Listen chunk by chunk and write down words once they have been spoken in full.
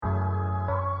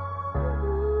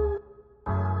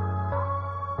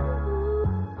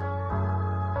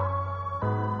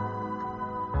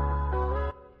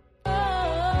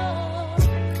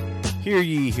Hear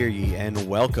ye, and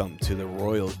welcome to the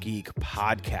Royal Geek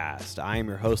Podcast. I am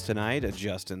your host tonight,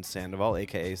 Justin Sandoval,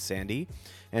 aka Sandy,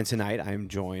 and tonight I'm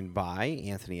joined by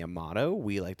Anthony Amato.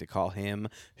 We like to call him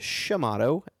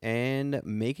Shamato, and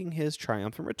making his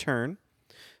triumphant return,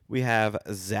 we have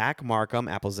Zach Markham,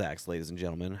 Apple Zax, ladies and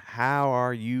gentlemen. How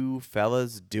are you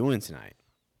fellas doing tonight?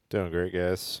 Doing great,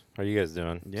 guys. How are you guys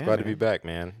doing? Yeah, It's glad to man. be back,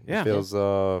 man. Yeah.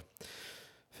 It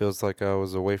feels like I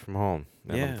was away from home,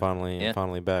 and Yeah. I'm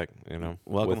finally back. You know,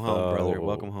 Welcome home, brother.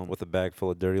 Welcome home. with a bag full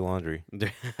of dirty laundry.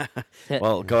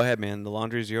 Well, go ahead, man. The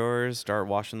laundry's yours. Start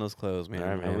washing those clothes, man. All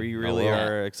right, man. We I really will.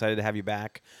 are excited to have you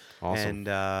back. Awesome.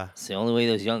 And It's the only way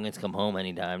those youngins come home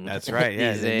anytime. that's right.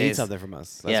 Yeah, these they need days. something from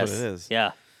us. That's Yes. what it is.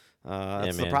 Yeah.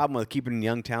 That's the man. problem with keeping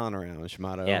young talent around,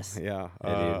 Shamato. Yes. Yeah.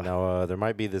 Hey, dude, now there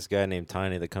might be this guy named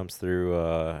Tiny that comes through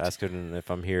asking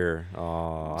if I'm here.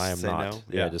 I am Say not. no?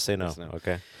 Yeah, Yeah, just say no. just no.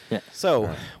 Okay. So,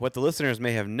 Right. what the listeners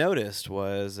may have noticed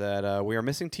was that we are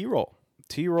missing T-Roll.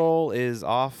 T-Roll is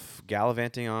off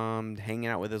gallivanting on hanging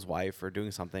out with his wife or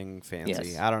doing something fancy.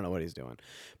 Yes. I don't know what he's doing.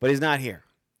 But he's not here.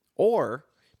 Or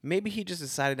maybe he just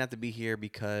decided not to be here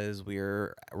because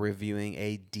we're reviewing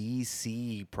a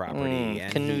DC property.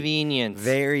 And Convenient.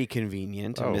 very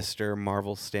convenient, Oh. Mr.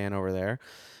 Marvel Stan over there.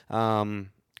 Don't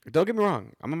get me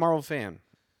wrong. I'm a Marvel fan.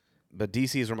 But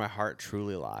DC is where my heart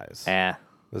truly lies. Yeah.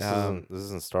 This Um,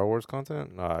 isn't Star Wars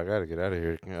content. No, I gotta get out of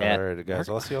here. Yeah. All right, guys.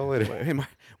 I'll see y'all later.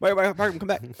 Wait, Markham, come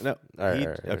back. No. All right, he-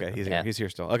 all right, all okay, right. he's here. Yeah. He's here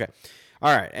still. Okay.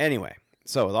 All right. Anyway,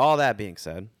 so with all that being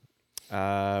said,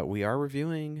 we are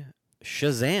reviewing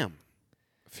Shazam,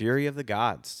 Fury of the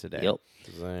Gods today. Yep.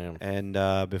 Damn.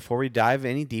 And before we dive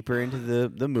any deeper into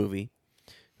the movie,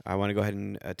 I want to go ahead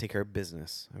and take care of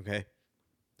business, okay?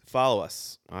 Follow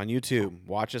us on YouTube.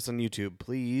 Watch us on YouTube,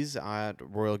 please, at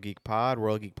Royal Geek Pod,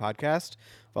 Royal Geek Podcast.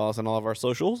 Follow us on all of our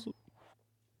socials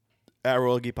at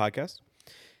Royal Geek Podcast.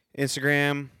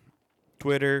 Instagram,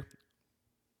 Twitter.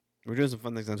 We're doing some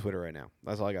fun things on Twitter right now.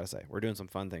 That's all I got to say. We're doing some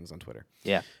fun things on Twitter.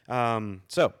 Yeah.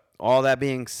 So, all that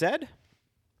being said,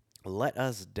 let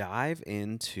us dive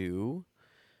into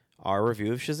our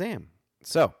review of Shazam.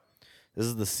 So, this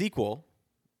is the sequel.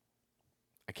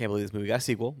 I can't believe this movie got a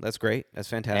sequel. That's great. That's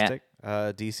fantastic.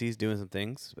 DC's doing some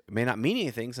things. It may not mean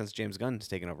anything since James Gunn's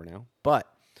taken over now. But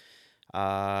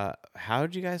how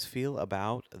did you guys feel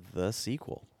about the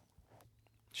sequel?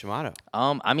 Shamato.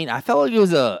 I mean, I felt like it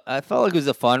was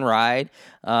a fun ride.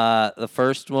 The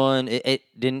first one, it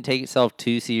didn't take itself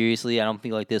too seriously. I don't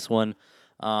feel like this one,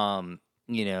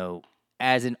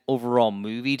 as an overall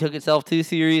movie, took itself too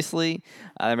seriously.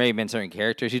 There may have been certain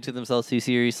characters who took themselves too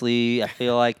seriously, I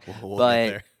feel like. We'll but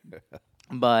get there.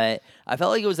 but I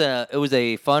felt like it was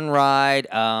a fun ride.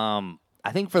 I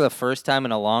think for the first time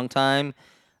in a long time,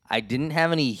 I didn't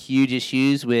have any huge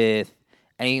issues with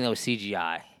anything that was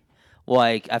CGI.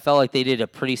 Like, I felt like they did a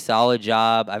pretty solid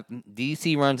job.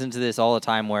 DC runs into this all the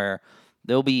time where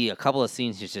there'll be a couple of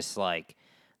scenes just like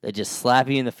that just slap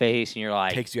you in the face, and you're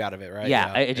like, Takes you out of it, right?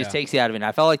 yeah, it just takes you out of it. And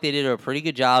I felt like they did a pretty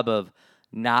good job of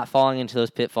not falling into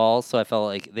those pitfalls. So I felt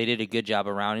like they did a good job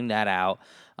of rounding that out.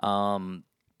 I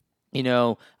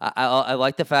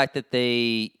like the fact that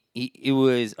it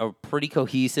was a pretty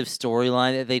cohesive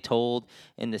storyline that they told,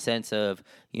 in the sense of,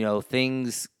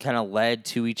 things kind of led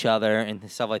to each other and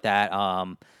stuff like that.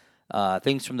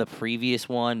 Things from the previous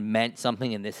one meant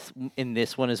something in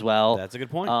this one as well. That's a good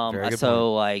point. Very good So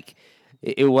point. like,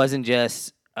 it wasn't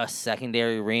just a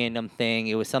secondary random thing.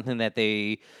 It was something that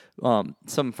they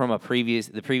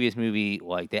the previous movie,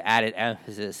 like, they added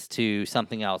emphasis to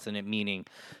something else and it meaning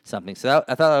something. So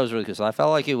I thought that was really cool. So I felt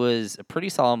like it was a pretty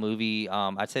solid movie.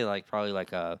 I'd say probably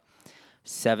a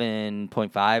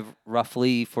 7.5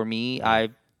 roughly for me. I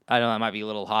don't know, it might be a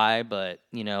little high, but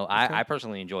I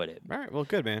personally enjoyed it. All right. Well,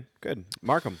 good, man. Good.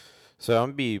 Markham. So I'm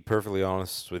gonna be perfectly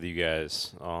honest with you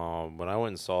guys. When I went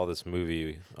and saw this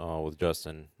movie with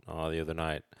Justin the other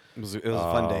night, It was a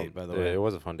fun date, by the way. It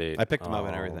was a fun date. I picked him up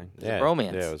and everything. It's a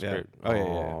romance. Yeah, it was Yeah. great.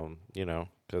 Oh, yeah.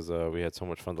 Because we had so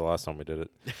much fun the last time we did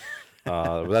it.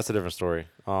 But that's a different story.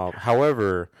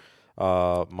 However,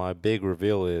 my big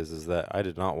reveal is that I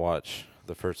did not watch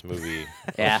the first movie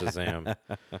Yeah. of Shazam,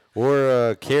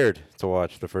 or cared to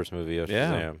watch the first movie of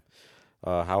Yeah.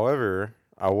 Shazam. However,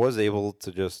 I was able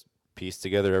to just piece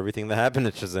together everything that happened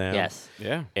in Shazam Yes.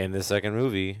 Yeah. in the second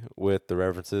movie with the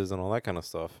references and all that kind of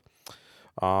stuff.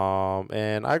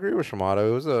 And I agree with Shamato.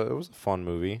 It was a fun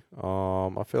movie.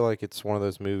 I feel like it's one of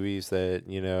those movies that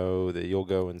that you'll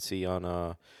go and see on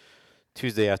a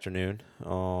Tuesday afternoon.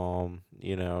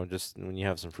 Just when you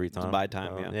have some free time. buy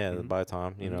time, yeah. The Mhm. buy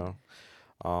time. Mhm.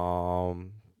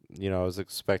 I was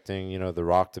expecting, The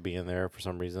Rock to be in there for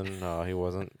some reason. He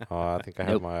wasn't. I think I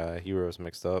had my heroes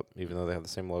mixed up, even though they have the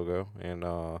same logo and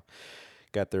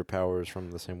got their powers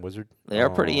from the same wizard. They are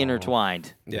pretty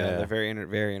intertwined. Yeah, they're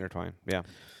very intertwined. Yeah.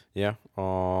 Yeah.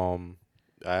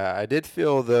 I did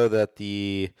feel though that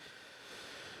there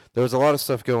was a lot of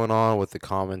stuff going on with the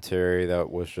commentary that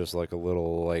was just like a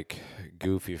little like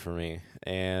goofy for me.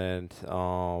 And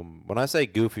when I say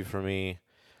goofy for me,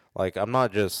 like I'm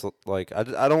not just like I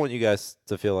don't want you guys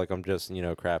to feel like I'm just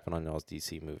crapping on y'all's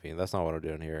DC movie. That's not what I'm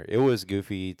doing here. It was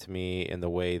goofy to me in the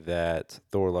way that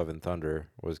Thor: Love and Thunder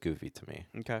was goofy to me.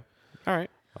 Okay. All right.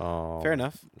 Fair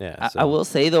enough. Yeah. I will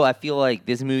say though, I feel like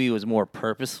this movie was more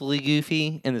purposefully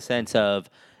goofy in the sense of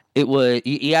it was.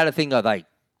 You got to think of like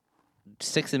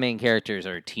 6 of the main characters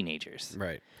are teenagers,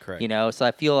 Right. Correct. So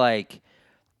I feel like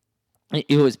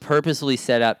it was purposefully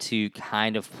set up to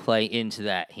kind of play into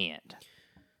that hand.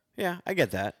 Yeah, I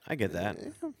get that.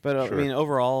 But Sure. I mean,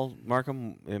 overall,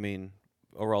 Markham. I mean,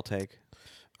 overall take.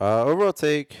 Overall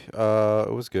take, it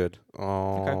was good.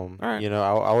 All right.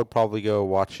 I would probably go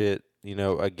watch it,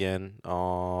 again.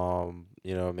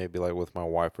 Maybe like with my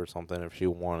wife or something if she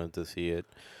wanted to see it,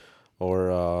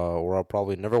 or I'll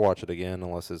probably never watch it again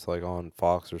unless it's like on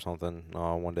Fox or something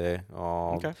one day.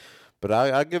 Okay. But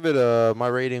I give it my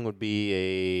rating would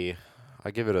be I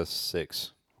give it a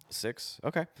 6. 6.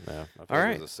 Okay. Yeah, I feel All like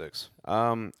right. it was a 6.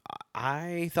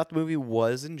 I thought the movie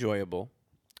was enjoyable.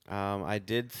 I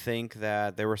did think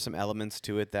that there were some elements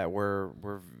to it that were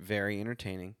very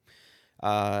entertaining.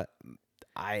 I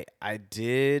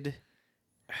did.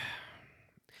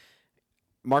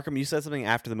 Markham, you said something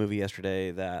after the movie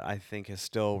yesterday that I think has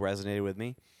still resonated with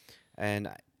me, and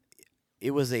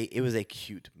it was a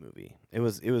cute movie. It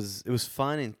was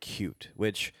fun and cute,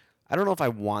 which I don't know if I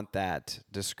want that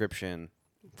description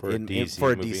For a DC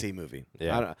for a movie. DC movie.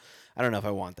 Yeah. I don't know if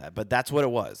I want that, but that's what it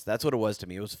was. That's what it was to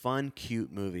me. It was fun,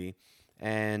 cute movie,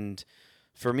 and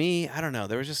for me, I don't know.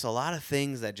 There was just a lot of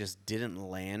things that just didn't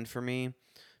land for me.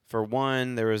 For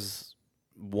one, there was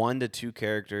 1 to 2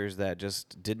 characters that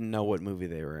just didn't know what movie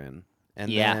they were in,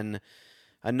 and then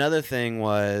another thing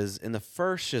was in the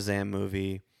first Shazam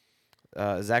movie.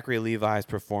 Zachary Levi's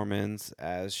performance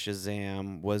as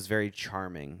Shazam was very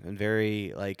charming and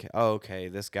very like, oh, okay,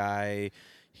 this guy,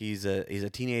 he's a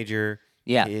teenager.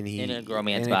 Yeah, and in a grown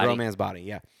man's in body. a grown man's body.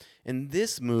 Yeah, in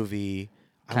this movie,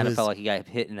 Kind of felt like he got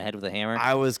hit in the head with a hammer.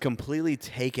 I was completely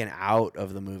taken out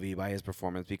of the movie by his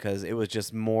performance because it was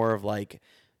just more of like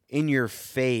in your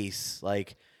face,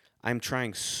 like I'm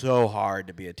trying so hard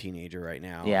to be a teenager right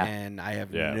now, Yeah. and I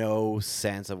have Yeah. no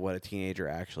sense of what a teenager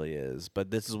actually is. But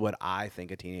this is what I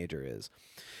think a teenager is,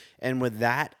 and with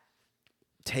that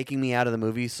taking me out of the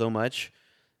movie so much,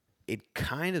 it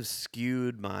kind of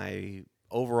skewed my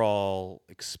overall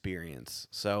experience.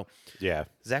 So Yeah.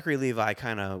 Zachary Levi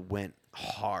kind of went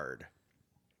hard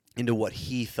into what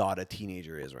he thought a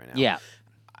teenager is right now. Yeah.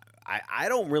 I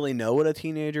don't really know what a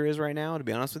teenager is right now, to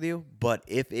be honest with you. But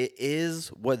if it is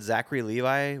what Zachary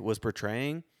Levi was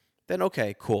portraying, then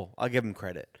okay, cool. I'll give him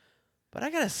credit. But I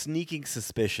got a sneaking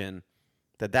suspicion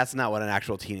that that's not what an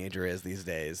actual teenager is these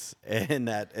days in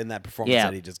that performance Yeah.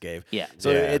 that he just gave. Yeah.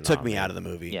 So Yeah, it took nah, me man. out of the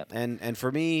movie. Yep. And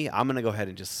for me, I'm gonna go ahead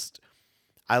and just.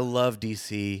 I love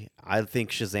DC. I think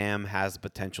Shazam has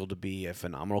potential to be a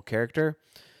phenomenal character.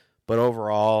 But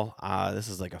overall, this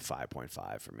is like a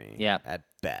 5.5 for me. Yeah. At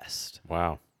best.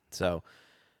 Wow. So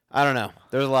I don't know.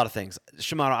 There's a lot of things.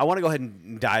 Shimano, I want to go ahead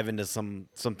and dive into some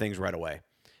things right away.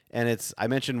 And I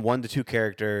mentioned 1 to 2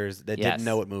 characters that Yes. didn't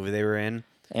know what movie they were in.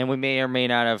 And we may or may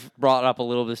not have brought it up a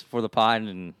little bit before the pod,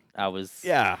 and I was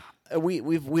Yeah.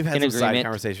 We've had In some side agreement.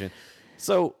 conversation.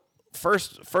 So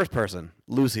first person,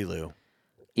 Lucy Liu.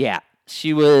 Yeah,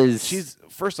 she was. She's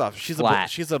first off, Flat.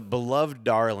 she's a beloved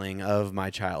darling of my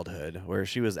childhood, where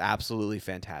she was absolutely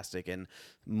fantastic in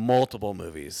multiple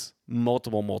movies,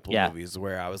 multiple Yeah. movies,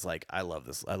 where I was like, I love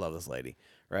this lady,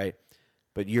 right?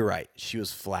 But you're right, she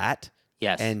was flat,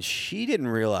 Yes. and she didn't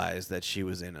realize that she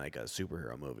was in like a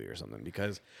superhero movie or something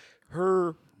because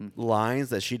her lines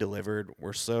that she delivered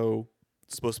were so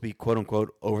supposed to be quote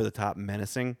unquote over the top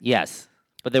menacing, Yes,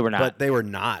 but they were not. but they were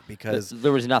not because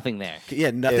There was nothing there. yeah,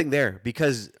 nothing there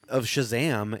because of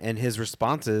Shazam and his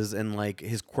responses and like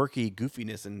his quirky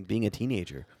goofiness and being a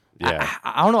teenager. Yeah.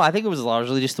 I don't know. I think it was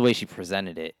largely just the way she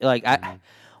presented it. Like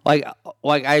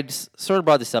I just sort of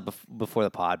brought this up before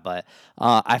the pod, but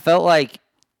I felt like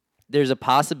there's a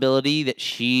possibility that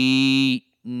she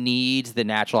needs the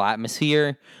natural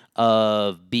atmosphere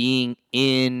of being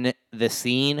in the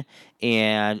scene,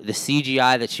 and the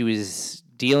CGI that she was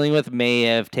dealing with may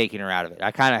have taken her out of it.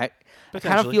 I kind of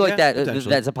Potentially, feel like yeah, that potentially.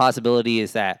 that's a possibility.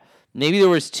 Is that maybe there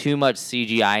was too much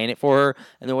CGI in it for her,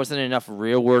 and there wasn't enough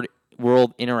real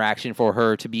world interaction for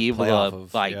her to be able Play to off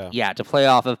of, to play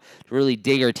off of, to really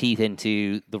dig her teeth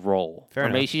into the role. Fair or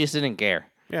maybe enough. she just didn't care.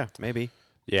 Yeah, maybe.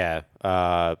 Yeah,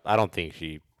 I don't think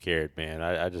she cared, man.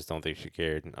 I just don't think she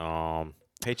cared.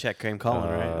 Paycheck came calling,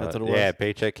 right? That's what it was. Yeah,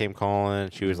 paycheck came calling.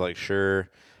 She was like, sure.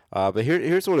 But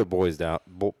here's what it boils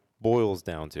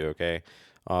down to. Okay,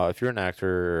 if you're an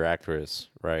actor or actress,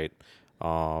 right,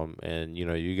 and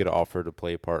you get offered to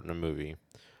play a part in a movie,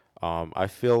 I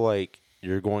feel like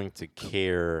you're going to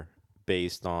care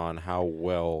based on how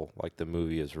well like the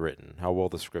movie is written, how well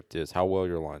the script is, how well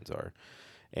your lines are,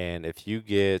 and if you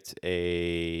get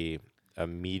a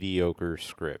mediocre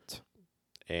script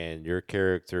and your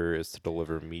character is to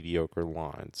deliver mediocre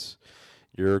lines,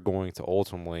 you're going to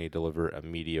ultimately deliver a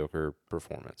mediocre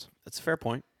performance. That's a fair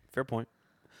point. Fair point.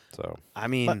 So, I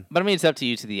mean, But I mean, it's up to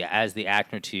you as the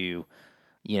actor to,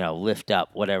 lift up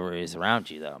whatever is around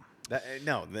you, though.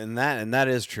 that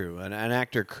is true. An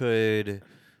actor could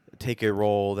take a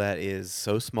role that is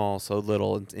so small, so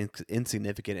little, and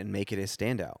insignificant, and make it a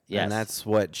standout. Yes. And that's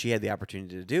what she had the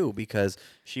opportunity to do because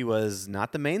she was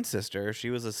not the main sister; she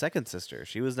was a second sister.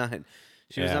 She was not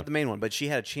the main one, but she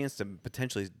had a chance to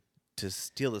potentially to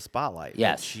steal the spotlight.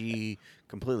 Yes. But she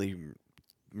completely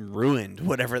ruined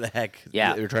whatever the heck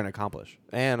Yeah. they were trying to accomplish.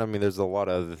 and I mean, there's a lot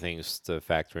of other things to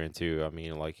factor into. I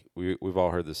mean, like we've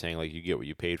all heard the saying, like you get what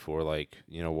you paid for. Like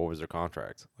what was their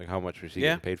contract? Like how much was she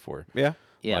getting paid for? Yeah.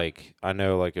 Yeah. Like I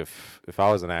know, like if I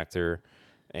was an actor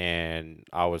and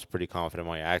I was pretty confident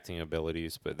in my acting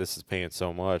abilities, but this is paying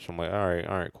so much, I'm like, all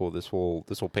right, cool. This will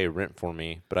pay rent for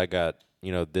me, but I got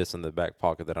this in the back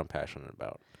pocket that I'm passionate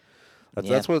about.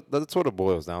 That's what it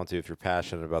boils down to. If you're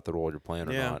passionate about the role you're playing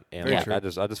or not, and very like, true.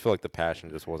 I just feel like the passion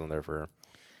just wasn't there for her.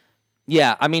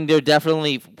 Yeah, I mean, they're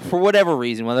definitely, for whatever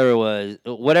reason,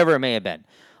 whatever it may have been,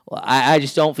 I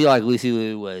just don't feel like Lucy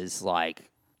Liu was, like,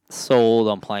 sold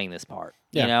on playing this part,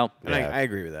 you know? And Yeah. I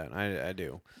agree with that. I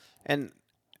do. And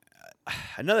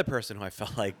another person who I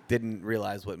felt like didn't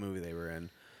realize what movie they were in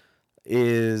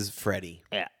is Freddie.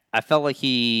 Yeah, I felt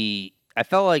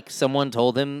like someone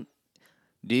told him,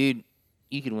 dude,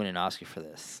 you can win an Oscar for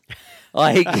this.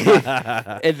 Like,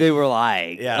 and they were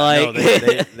lying. Yeah, like, no,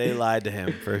 they lied to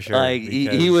him for sure. like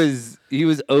he was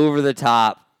over the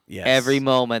top Yes. every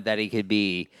moment that he could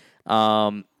be.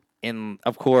 And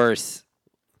of course,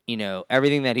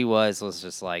 everything that he was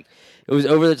just like, it was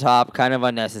over the top, kind of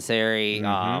unnecessary.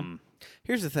 Mm-hmm.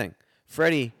 Here's the thing,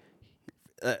 Freddie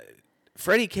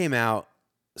came out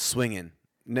swinging.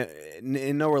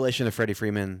 In no relation to Freddie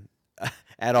Freeman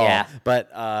at all. Yeah.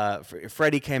 But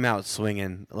Freddie came out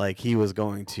swinging like he was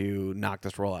going to knock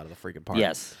this role out of the freaking park.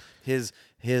 Yes. His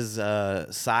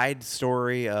side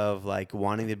story of like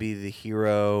wanting to be the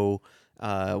hero,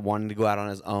 wanting to go out on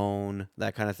his own,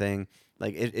 that kind of thing.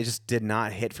 Like it just did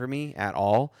not hit for me at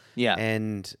all. Yeah.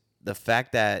 And the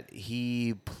fact that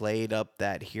he played up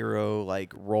that hero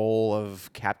like role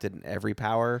of Captain Every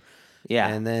Power. Yeah.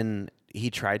 And then he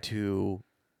tried to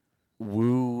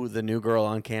woo the new girl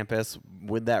on campus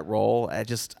with that role.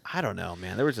 I don't know,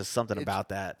 man. There was just something about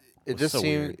that. It was just so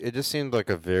seemed weird. it just seemed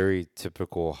like a very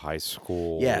typical high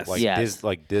school, Yes. like Yes.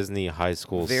 like Disney high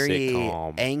school Very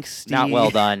sitcom. angsty. Not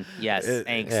well done. Yes, Uh,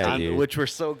 angsty. yeah, dude. Which we're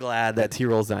so glad that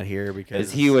T-Roll's not here because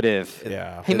Because he would have.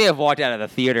 Yeah. He may have walked out of the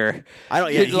theater. I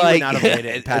don't. Yeah, he would not have made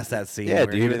it past that scene. Yeah,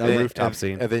 where he dude. was- And the then, rooftop and,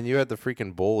 scene. and then you had the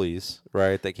freaking bullies,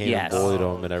 right? That came Yes. and bullied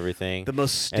him and everything. The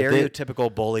most And then-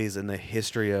 stereotypical bullies in the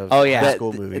history of Oh, yeah. high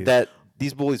school movies. That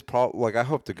these bullies, like I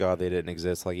hope to God they didn't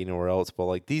exist like anywhere else, but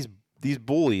like these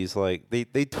bullies, like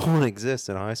they don't exist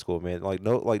in high school, man. Like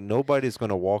nobody's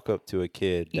gonna walk up to a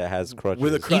kid that has crutches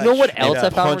With a crutch. You know what Yeah. else I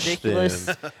found punch ridiculous?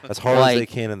 them as hard as they Like-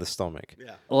 can in the stomach.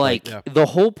 yeah. Like Yeah. the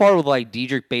whole part with like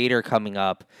Diedrich Bader coming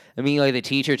up. I mean, like the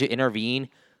teacher to intervene,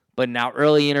 but not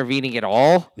really intervening at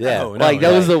all. Yeah, No, Like that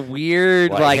right. was a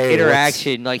weird Like, like hey,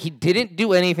 interaction. Like he didn't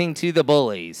do anything to the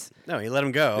bullies. No, he let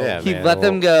him go. Yeah, He man, let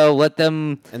them go. Let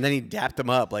them. And then he dapped him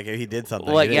up like he did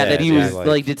something. Like He yeah, did- that he yeah, was like-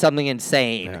 like did something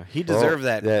insane. Yeah, he deserved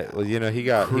that. Yeah, well, he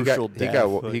got crucial he death. got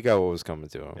what was coming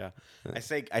to him. Yeah.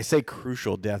 I say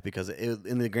crucial death because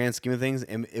in the grand scheme of things,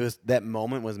 it was that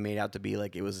moment was made out to be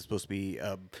like it was supposed to be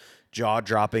a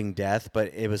jaw-dropping death,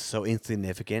 but it was so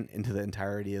insignificant into the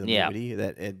entirety of the Yeah. movie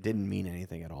that it didn't mean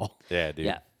anything at all. Yeah, dude.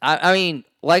 Yeah. I mean,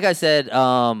 like I said,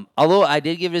 although I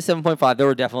did give it a 7.5, there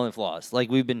were definitely flaws, like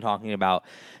we've been talking about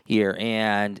here.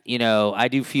 And, I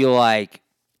do feel like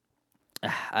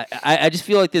I just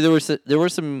feel like there were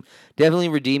some definitely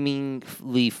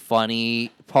redeemingly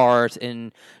funny parts,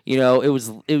 and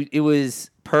it was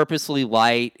purposely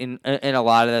light in a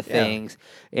lot of the Yeah. things,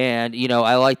 and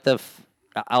I like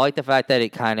I like the fact that it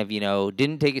kind of,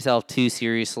 didn't take itself too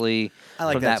seriously I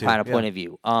like from that that too, kind of yeah. point of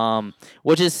view.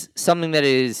 Which is something that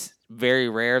is very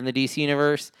rare in the DC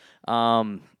universe.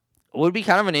 What would be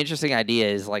kind of an interesting idea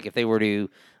is like if they were to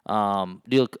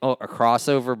do a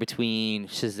crossover between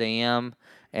Shazam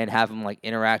and have him like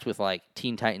interact with like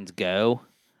Teen Titans Go.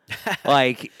 Yeah.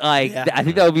 I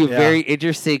think that would be Yeah. very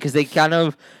interesting because they kind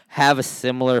of have a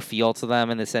similar feel to them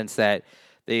in the sense that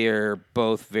they are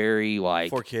both very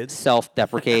like For kids?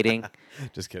 self-deprecating.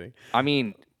 Just kidding. I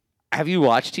mean, have you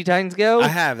watched Teen Titans Go? I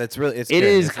have. It's really. It's. It good.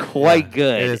 is It's- quite yeah,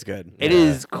 good. It is good. It Yeah.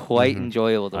 is quite Mhm.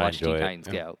 enjoyable to I watch Teen enjoy it. Titans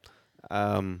Go.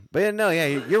 But yeah, no, yeah,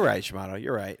 you're right, Shimano.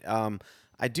 You're right.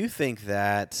 I do think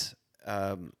that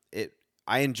it.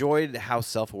 I enjoyed how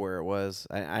self-aware it was.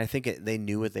 I think they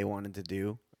knew what they wanted to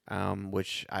do,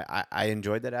 which I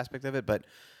enjoyed that aspect of it. But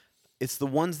it's the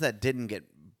ones that didn't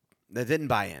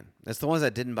buy in. It's the ones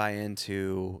that didn't buy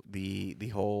into the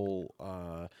whole.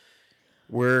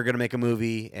 We're gonna make a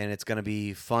movie and it's gonna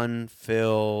be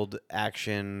fun-filled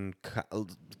action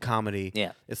comedy.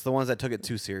 Yeah. It's the ones that took it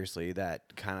too seriously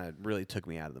that kind of really took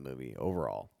me out of the movie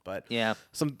overall. But Yeah.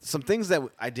 some things that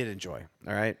I did enjoy.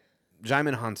 All right,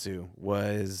 Jaimin Hansu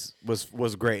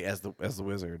was great as the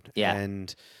wizard. Yeah.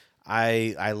 And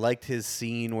I liked his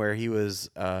scene where he was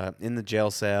in the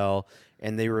jail cell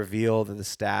and they reveal that the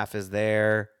staff is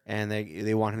there and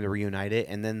they want him to reunite it,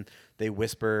 and then they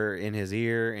whisper in his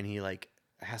ear and he like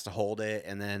has to hold it,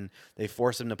 and then they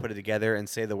force him to put it together and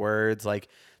say the words. Like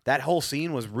that whole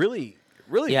scene was really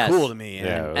Yes. cool to me.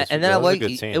 Yeah, it was- And then that I was a like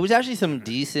good scene. it was actually some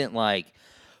decent like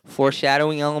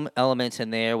foreshadowing elements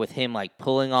in there with him like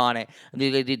pulling on it. I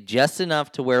mean, they did just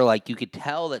enough to where like you could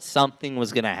tell that something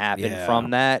was going to happen Yeah.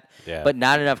 from that, Yeah. but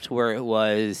not enough to where it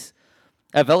was.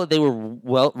 I felt like they were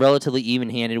relatively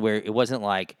even-handed, where it wasn't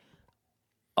like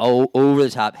over the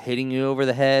top hitting you over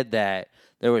the head that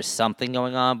there was something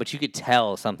going on, but you could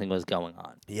tell something was going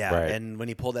on. Yeah, Right. and when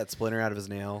he pulled that splinter out of his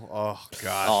nail, oh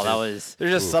gosh, Oh, that dude. was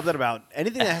There's just Oof. something about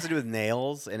anything that has to do with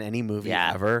nails in any movie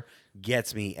Yeah. ever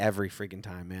gets me every freaking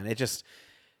time, man. It just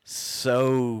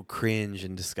so cringe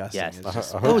and disgusting. Yes. It's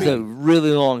just- I That was hope a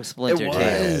really long it splinter was. too.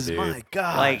 Yeah, dude. My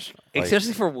gosh. Like,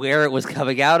 especially for where it was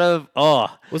coming out of. Oh,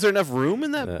 was there enough room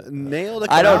in that nail to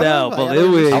I cut don't out know, of? but I it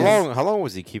don't was- understand. How long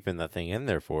was he keeping that thing in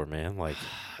there for, man? Like,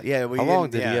 Yeah, how long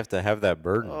did he have to have that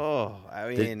burden? Oh, I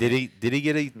mean, Did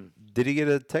he get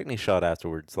a technic shot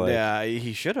afterwards? Like, yeah,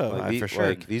 he should have like, for sure.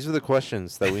 like, these are the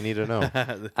questions that we need to know.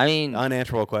 I mean,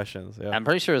 Unanswerable questions. Yeah. I'm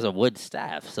pretty sure it was a wood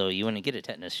staff, so you wouldn't get a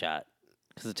tetanus shot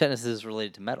because the tetanus is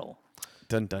related to metal.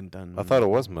 Dun dun dun. I thought it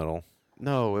was metal.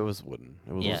 No, it was wooden.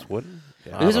 It was Yeah. It was wooden.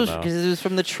 Yeah. I Because don't know. it was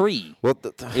from the tree. Well,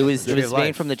 It was Tree made of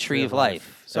life. from the tree Tree of of life.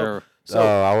 life. So- Or- Oh,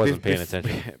 I wasn't bef- paying bef-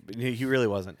 attention. He really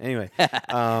wasn't. Anyway,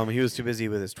 he was too busy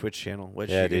with his Twitch channel, which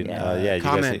Yeah, you can, dude. Yeah. Yeah, you guys-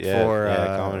 comment yeah, for yeah,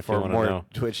 comment if you for wanna more know.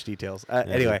 Twitch details. Yeah.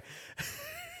 Anyway,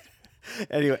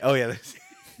 anyway, oh yeah.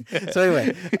 So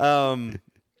anyway,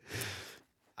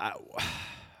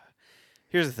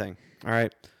 here's the thing. All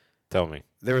right, Tell me.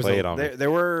 there was Lay it on me.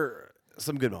 there were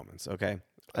some good moments. Okay,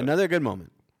 another good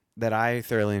moment that I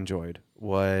thoroughly enjoyed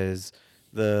was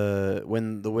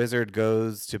when the wizard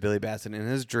goes to Billy Batson in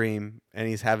his dream and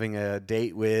he's having a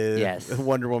date with Yes.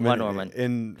 Wonder Woman, Wonder Woman.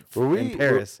 in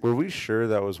Paris. Were we sure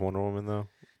that was Wonder Woman though?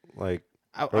 Like,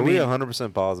 I are we mean,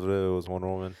 100% positive it was Wonder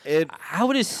Woman? it I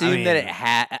would assume that mean, it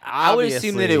had. I would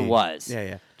assume that it obviously- was. Yeah,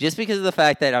 yeah. Just because of the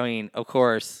fact that, I mean, of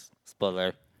course,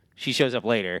 spoiler, she shows up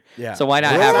later. Yeah. So why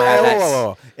not Whoa, have her have whoa, that? whoa,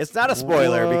 whoa. It's not a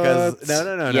spoiler because What?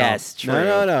 no. Yes, No, true.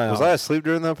 no. Was I asleep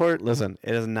during that part? Listen,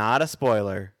 it is not a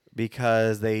spoiler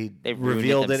because they They ruined it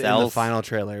revealed it in the themselves. final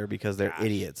trailer because they're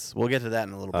idiots. We'll get to that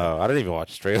in a little bit. Oh, I didn't even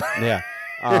watch the trailer. Yeah.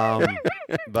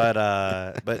 But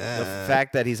the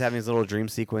fact that he's having his little dream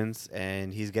sequence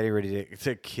and he's getting ready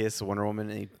to kiss Wonder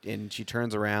Woman and she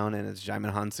turns around and it's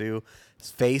Jaimin Hansu's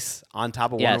face on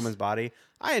top of Yes. Wonder Woman's body.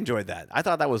 I enjoyed that. I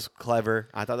thought that was clever.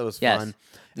 I thought that was Yes. fun.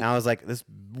 And I was like, this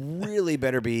really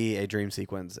better be a dream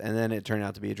sequence. And then it turned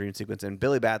out to be a dream sequence. And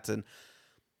Billy Batson,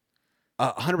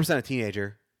 100% a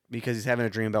teenager because he's having a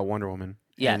dream about Wonder Woman.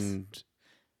 Yes. And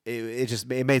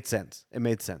it made sense. It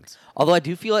made sense. Although I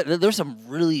do feel like there's some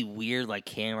really weird like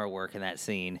camera work in that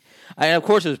scene. And of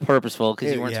course it was purposeful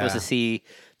because you weren't supposed Yeah. to see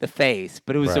the face,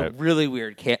 but it was a Right. really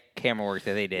weird camera work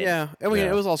that they did. Yeah, I mean,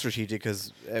 Yeah. it was all strategic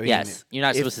because Yes, you're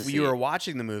not supposed to if see you were it.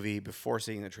 watching the movie before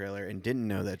seeing the trailer and didn't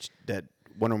know that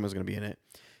Wonder Woman was going to be in it,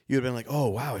 you'd have been like, "Oh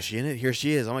wow, is she in it? Here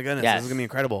she is! Oh my goodness, Yes. this is going to be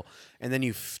incredible!" And then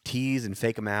you tease and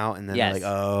fake them out, and then Yes. they're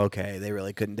like, "Oh, okay, they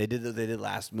really couldn't." They did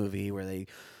last movie where they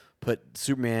put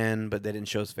Superman, but they didn't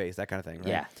show his face, that kind of thing. Right?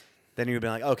 Yeah. then you'd be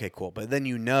like, okay, cool. But then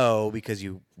because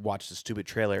you watched the stupid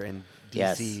trailer and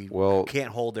DC can't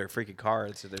hold their freaking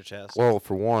cards to their chest. Well,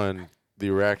 for one,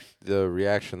 the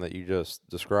reaction that you just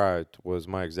described was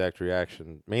my exact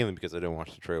reaction, mainly because I didn't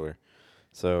watch the trailer.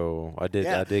 So I did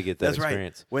get that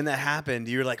experience. Right. When that happened,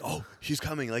 you were like, "Oh, she's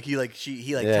coming!" Like he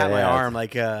tapped my arm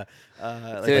like he was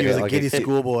a giddy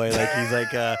schoolboy. Like he's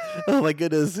like, "Oh my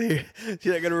goodness, she's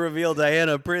not gonna reveal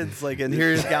Diana Prince." Like, and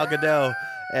here's Gal Gadot.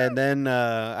 And then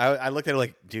I looked at her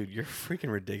like, dude, you're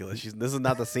freaking ridiculous. This is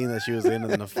not the scene that she was in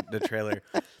the trailer.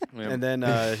 Yeah. And then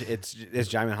it's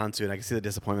Jaimin Hansu, and I can see the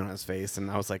disappointment on his face. And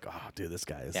I was like, oh, dude, this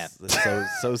guy is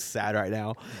so sad right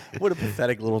now. What a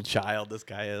pathetic little child this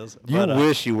guy is. You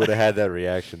wish you would have had that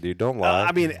reaction, dude. Don't lie.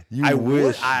 I mean, I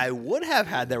would have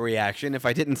had that reaction if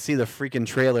I didn't see the freaking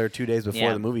trailer 2 days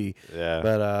before the movie. Yeah.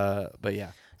 But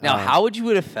yeah. Now, how would you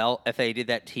have felt if they did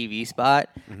that TV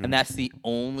spot and that's the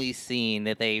only scene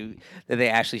that they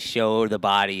actually show the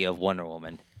body of Wonder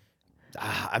Woman?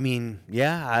 I mean,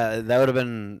 that would have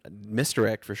been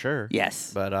misdirect for sure.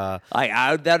 Yes, but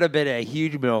that would have been a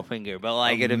huge middle finger, but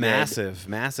like a massive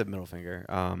middle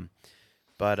finger.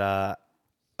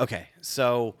 Okay,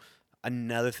 so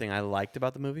another thing I liked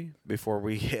about the movie before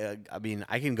I mean,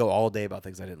 I can go all day about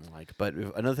things I didn't like, but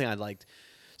another thing I liked.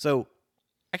 So.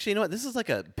 Actually, you know what? This is like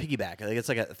a piggyback. Like it's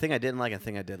like a thing I didn't like and a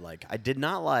thing I did like. I did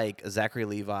not like Zachary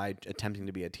Levi attempting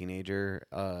to be a teenager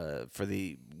for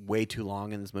the way too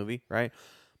long in this movie, right?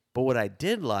 But what I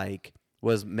did like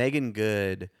was Megan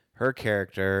Good, her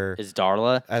character as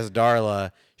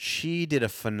Darla. She did a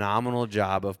phenomenal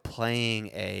job of playing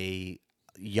a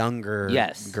younger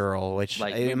girl, which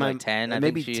like maybe 10,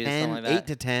 maybe think she 10, is, like 8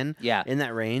 to 10, in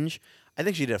that range. I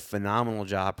think she did a phenomenal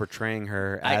job portraying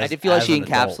her. I did feel like she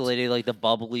encapsulated like the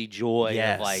bubbly joy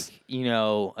of like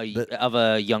of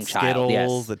a young child.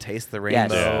 Skittles, the taste of the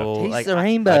rainbow. Taste the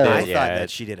rainbow. I thought that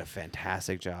she did a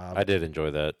fantastic job. I did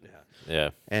enjoy that.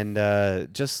 Yeah. And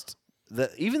just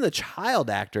even the child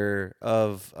actor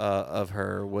of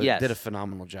her did a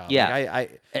phenomenal job. Yeah.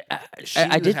 Like,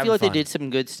 I did feel like they did some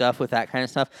good stuff with that kind of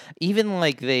stuff. Even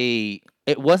like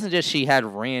it wasn't just she had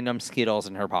random Skittles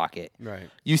in her pocket. Right.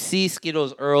 You see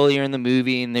Skittles earlier in the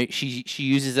movie, and she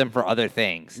uses them for other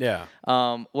things. Yeah.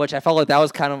 Which I felt like that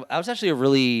was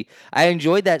actually I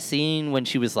enjoyed that scene when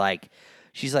she's like,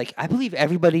 I believe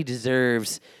everybody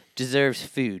deserves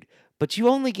food. But you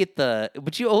only get the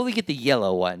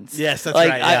yellow ones. Yes, that's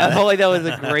right. Yeah. I felt like that was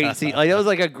a great scene. Like that was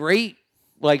like a great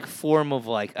form of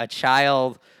like a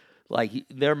child, like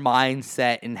their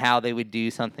mindset and how they would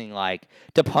do something like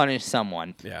to punish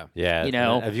someone. Yeah. Yeah. You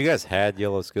know, have you guys had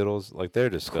yellow Skittles? Like they're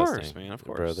disgusting. Of course, man. Of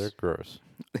course, bro. They're gross.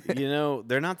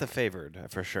 They're not the favored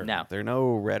for sure. No, they're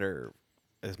no red or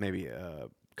as maybe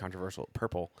controversial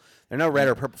purple. They're no red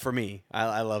or purple for me.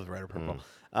 I love red or purple.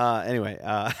 Anyway,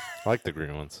 I like the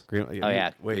green ones. Green. Oh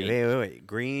yeah. Wait.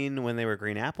 Green when they were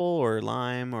green apple or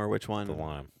lime or which one? The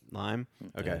lime. Lime.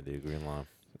 Okay. Yeah, dude, green lime.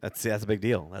 That's a big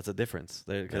deal. That's a difference.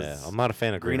 I'm not a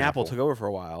fan of green apple. Took over for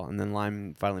a while, and then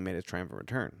lime finally made its triumphant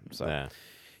return. So,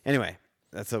 anyway,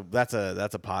 that's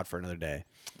a pod for another day.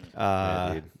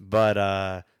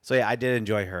 But so yeah, I did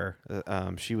enjoy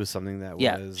her. She was something that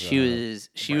was.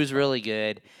 She was really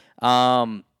good.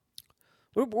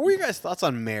 What were your guys' thoughts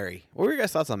on Mary?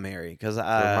 Because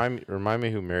remind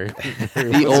me who Mary was.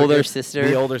 The older sister.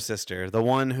 The older sister, the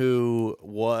one who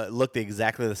looked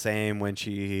exactly the same when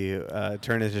she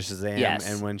turned into Shazam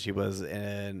and when she was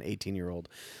an 18-year-old.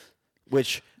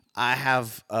 Which I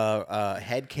have a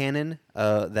headcanon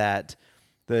that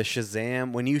the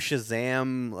Shazam, when you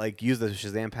Shazam, like use the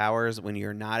Shazam powers when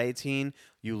you're not 18,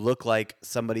 you look like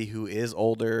somebody who is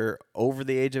older over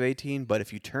the age of 18. But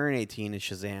if you turn 18 in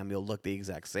Shazam, you'll look the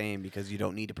exact same because you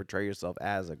don't need to portray yourself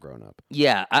as a grown up.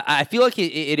 Yeah, I feel like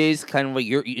it is kind of like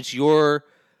I think it's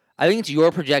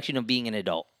your projection of being an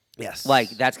adult. Yes.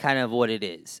 Like that's kind of what it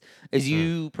is.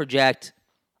 You project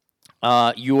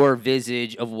your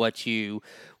visage of what you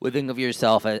would think of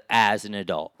yourself as an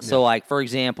adult. Yeah. So like for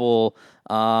example,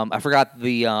 I forgot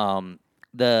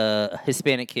the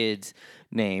Hispanic kid's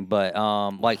name, but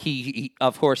like he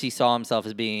of course he saw himself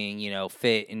as being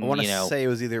fit and I want to say it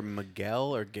was either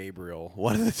Miguel or Gabriel.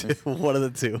 One of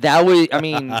the two. That would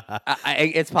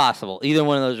it's possible. Either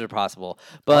one of those are possible.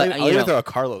 But I'll even throw a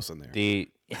Carlos in there.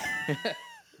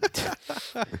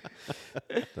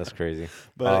 That's crazy.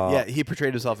 But yeah, he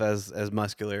portrayed himself as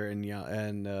muscular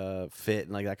and fit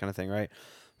and like that kind of thing, right?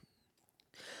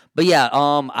 But yeah,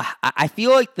 I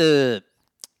feel like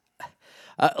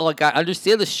I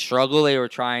understand the struggle they were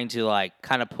trying to like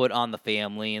kind of put on the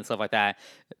family and stuff like that.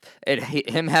 And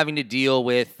him having to deal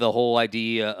with the whole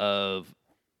idea of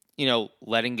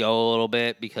letting go a little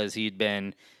bit because he'd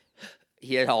been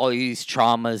he had all these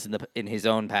traumas in his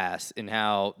own past and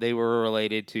how they were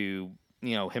related to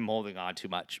him holding on too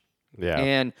much. Yeah.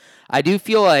 And I do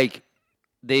feel like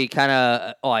they kind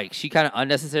of she kind of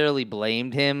unnecessarily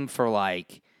blamed him for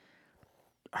like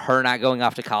her not going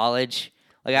off to college.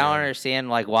 Like I don't understand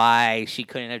like why she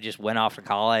couldn't have just went off to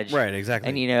college, Right,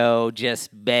 exactly. and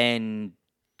just been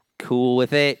cool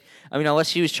with it. I mean, unless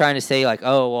she was trying to say like,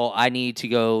 oh well, I need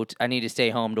to stay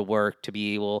home to work to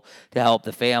be able to help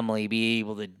the family be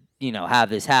able to have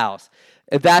this house.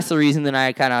 If that's the reason, then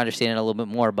I kind of understand it a little bit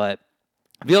more. But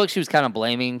I feel like she was kind of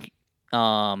blaming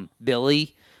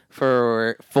Billy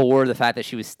for the fact that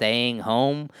she was staying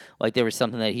home. Like there was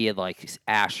something that he had like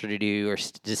asked her to do or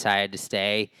decided to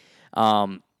stay,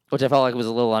 which I felt like was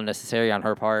a little unnecessary on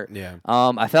her part. Yeah.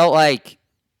 I felt like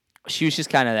she was just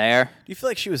kind of there. Do you feel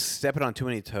like she was stepping on too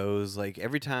many toes? Like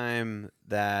every time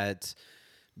that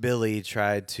Billy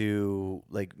tried to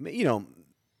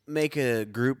make a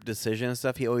group decision and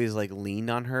stuff, he always like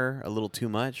leaned on her a little too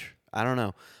much. I don't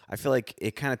know. I feel like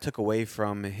it kind of took away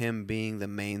from him being the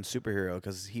main superhero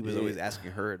because he was always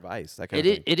asking her advice. That kind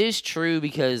of thing. It is true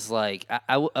because like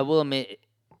I will admit,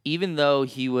 even though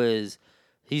he's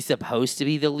supposed to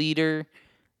be the leader.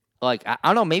 Like I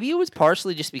don't know, maybe it was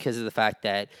partially just because of the fact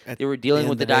that they were dealing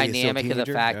with the dynamic of the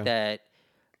fact that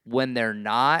when they're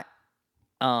not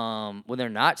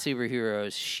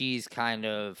superheroes, she's kind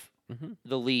of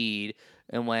the lead,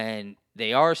 and when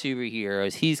they are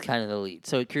superheroes, he's kind of the lead.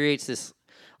 So it creates this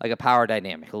like a power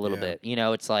dynamic a little bit.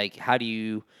 It's like how do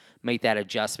you make that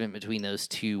adjustment between those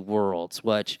two worlds?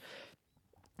 Which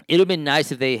it would have been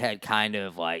nice if they had kind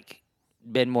of like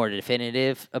been more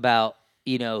definitive about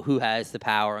who has the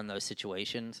power in those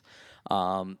situations,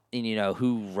 and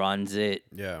who runs it,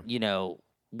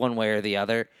 one way or the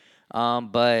other.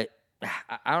 But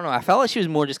I don't know. I felt like she was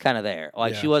more just kind of there.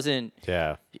 Like she wasn't.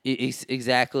 Yeah.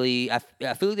 Exactly. I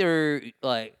feel like they were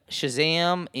like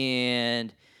Shazam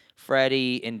and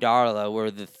Freddy and Darla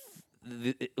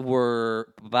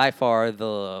were by far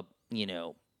the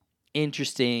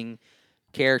interesting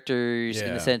characters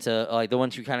in the sense of like the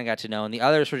ones you kind of got to know, and the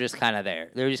others were just kind of there.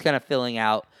 They were just kind of filling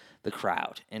out the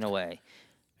crowd in a way.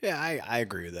 Yeah, I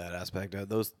agree with that aspect.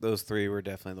 Those three were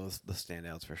definitely the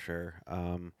standouts for sure.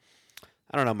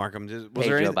 I don't know, Markham. Was Pedro,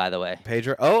 there anything? by the way.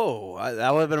 Pedro. Oh,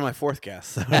 that would have been my fourth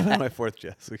guess. That would have been my fourth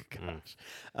guess.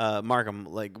 Gosh. Markham,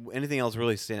 like anything else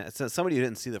really stand out? Somebody who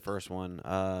didn't see the first one,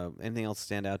 anything else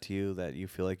stand out to you that you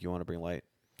feel like you want to bring light?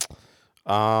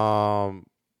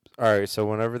 All right, so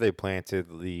whenever they planted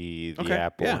the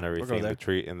apple and we'll everything,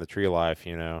 the tree of life,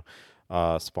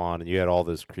 spawned, and you had all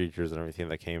those creatures and everything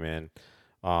that came in.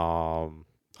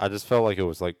 I just felt like it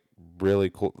was like really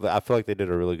cool. I feel like they did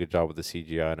a really good job with the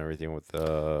CGI and everything with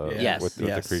the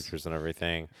the creatures and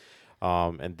everything.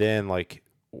 And then like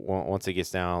once it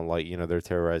gets down, like they're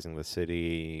terrorizing the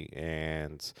city,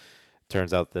 and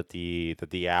turns out that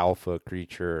the alpha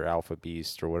creature, alpha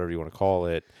beast, or whatever you want to call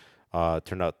it,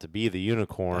 turned out to be the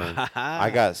unicorn.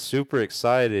 I got super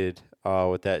excited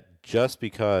with that just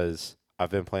because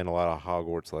I've been playing a lot of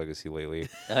Hogwarts Legacy lately.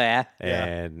 Oh yeah,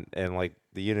 and like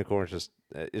the unicorn's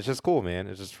it's just cool, man.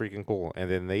 It's just freaking cool.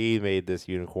 And then they made this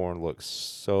unicorn look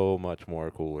so much more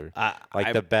cooler,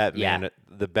 the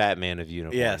Batman of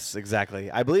unicorns. Yes, exactly.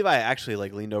 I believe I actually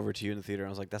like leaned over to you in the theater and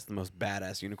I was like, "That's the most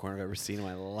badass unicorn I've ever seen in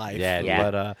my life."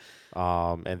 Yeah. But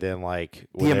and then like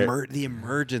the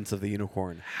emergence of the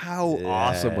unicorn. How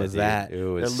awesome was that? It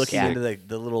was. They're looking into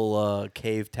the little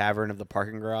cave tavern of the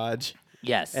parking garage.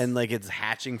 Yes, and like it's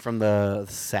hatching from the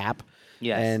sap.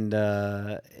 Yes. And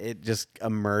it just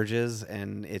emerges,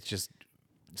 and it's just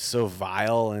so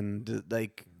vile and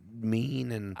like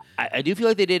mean. And I do feel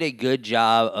like they did a good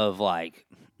job of like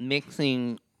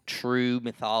mixing true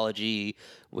mythology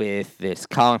with this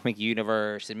comic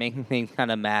universe and making things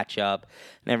kind of match up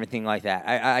and everything like that.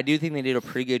 I do think they did a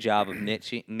pretty good job of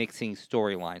mixing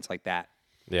storylines like that.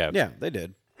 Yeah, they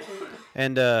did.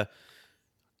 And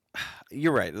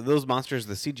you're right. Those monsters,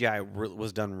 the CGI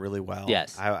was done really well.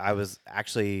 Yes. I was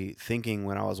actually thinking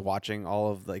when I was watching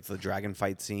all of like the dragon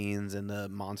fight scenes and the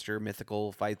monster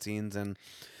mythical fight scenes and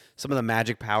some of the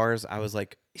magic powers, I was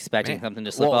like expecting something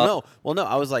to slip up. No.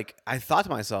 I was like, I thought to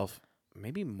myself,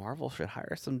 maybe Marvel should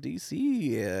hire some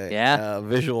DC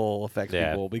visual effects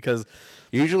people, because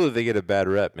usually they get a bad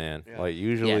rep, man. Like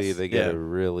usually they get a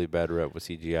really bad rep with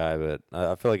CGI, but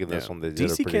I feel like in this one they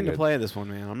did a pretty came good. to play in this one,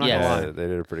 man. I'm not gonna lie. They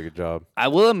did a pretty good job. I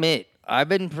will admit, I've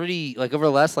been pretty like over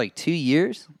the last like 2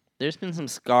 years. There's been some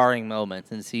scarring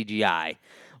moments in CGI,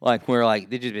 like where like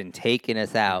they've just been taking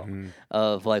us out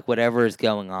of like whatever is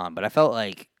going on. But I felt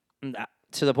like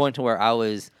to the point to where I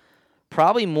was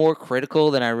probably more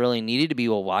critical than I really needed to be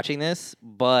while watching this,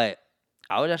 but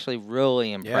I was actually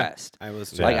really impressed. I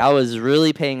was Yeah. Like I was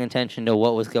really paying attention to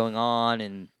what was going on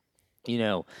and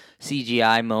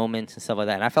CGI moments and stuff like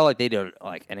that. And I felt like they did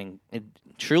like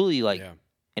truly like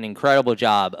an incredible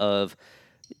job of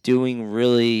doing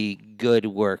really good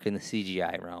work in the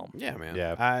CGI realm. Yeah, man.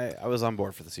 Yeah. I was on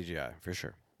board for the CGI for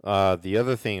sure. The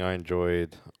other thing I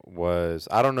enjoyed was,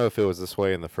 I don't know if it was this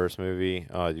way in the first movie.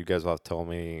 You guys will have to tell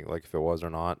me like if it was or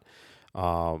not.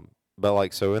 But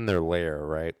like, so in their lair,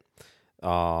 right?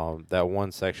 That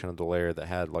one section of the lair that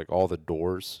had like all the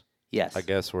doors. Yes. I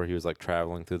guess where he was like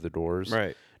traveling through the doors.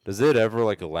 Right. Does it ever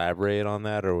like elaborate on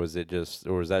that, or was that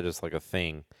just like a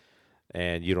thing?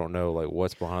 And you don't know like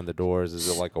what's behind the doors. Is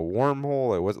it like a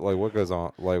wormhole? What goes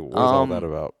on? Like what's all that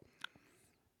about?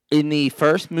 In the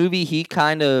first movie,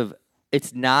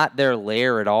 it's not their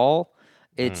lair at all.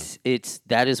 It's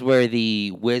that is where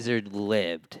the wizard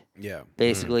lived. Yeah.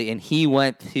 Basically, and he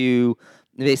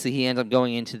he ends up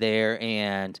going into there,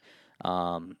 and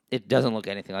it doesn't look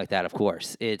anything like that. Of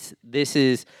course, that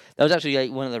was actually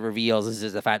like one of the reveals.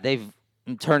 Is the fact they've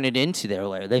turned it into their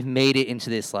lair. They've made it into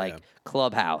this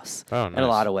clubhouse Oh, in a nice.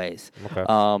 lot of ways. Okay.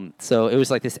 So it was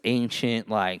like this ancient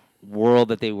world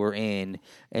that they were in,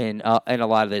 and a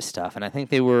lot of this stuff. And I think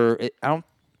they were.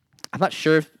 I'm not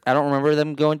sure. I don't remember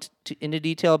them going into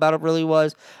detail about it. Really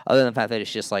was other than the fact that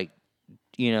it's just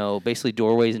basically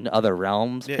doorways into other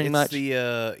realms. Yeah, pretty it's much.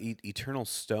 the Eternal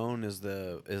Stone is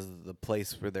the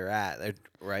place where they're at,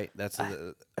 right? That's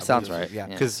sounds believe- right. Yeah,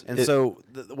 Yeah. Because so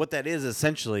what that is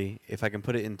essentially, if I can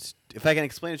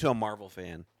explain it to a Marvel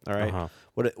fan, all right,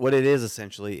 what it is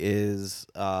essentially is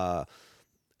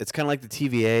it's kind of like the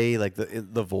TVA, like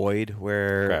the Void,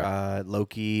 where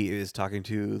Loki is talking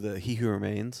to the He Who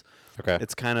Remains. Okay.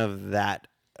 It's kind of that,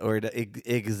 or it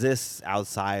exists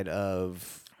outside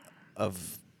of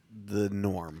the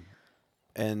norm,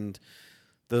 and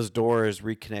those doors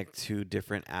reconnect to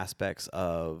different aspects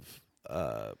of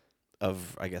I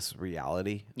guess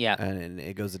reality. Yeah. and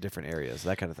it goes to different areas,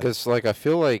 that kind of thing. Because like I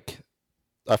feel like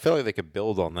they could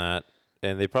build on that,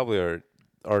 and they probably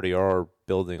already are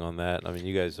building on that. I mean,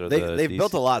 you guys are They've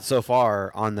built a lot so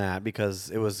far on that because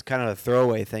it was kind of a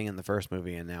throwaway thing in the first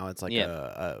movie, and now it's like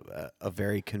a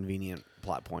very convenient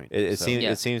plot point. It seems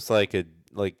Yeah. it seems like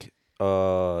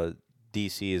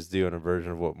DC is doing a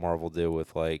version of what Marvel did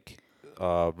with like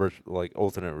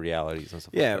alternate realities and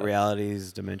stuff. Yeah, like that.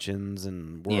 realities, dimensions,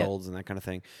 and worlds, and that kind of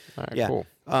thing. All right, Yeah. cool.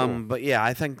 But yeah,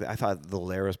 I thought the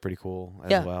lair was pretty cool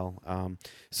as Yeah. well.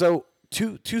 So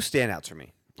two standouts for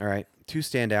me. All right, two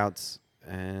standouts,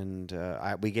 and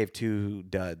we gave two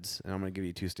duds, and I'm going to give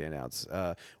you two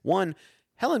standouts. One,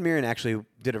 Helen Mirren actually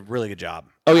did a really good job.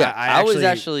 Oh yeah, I was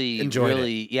actually enjoyed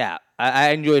really I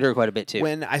enjoyed her quite a bit too.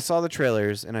 When I saw the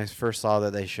trailers and I first saw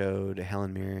that they showed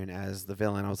Helen Mirren as the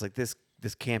villain, I was like, this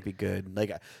can't be good.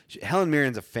 Like, Helen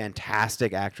Mirren's a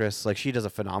fantastic actress. Like, she does a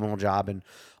phenomenal job in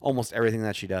almost everything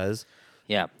that she does.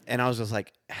 Yeah. And I was just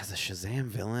like, as a Shazam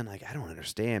villain, like, I don't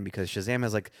understand, because Shazam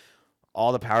has like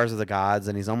all the powers of the gods,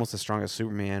 and he's almost as strong as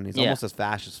Superman. He's almost as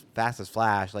fast as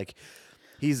Flash. Like,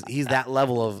 he's that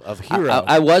level of hero.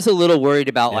 I was a little worried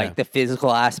about like the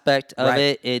physical aspect of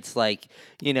it. It's like,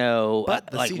 But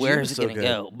the like CG where was is it so going to good,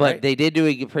 go? But right? they did do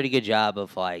a pretty good job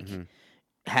of like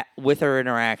with her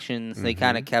interactions. They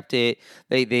kind of kept it.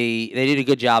 They did a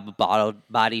good job of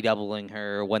body doubling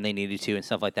her when they needed to and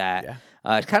stuff like that. Yeah.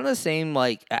 It's kind of the same.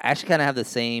 Like I actually kind of have the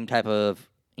same type of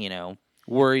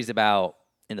worries about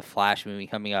in the Flash movie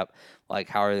coming up. Like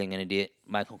how are they going to get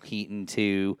Michael Keaton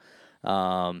to do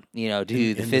the in the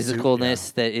suit,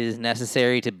 physicalness that is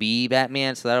necessary to be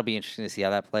Batman. So that'll be interesting to see how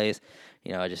that plays.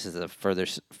 Just as a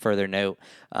further note.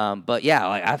 But yeah,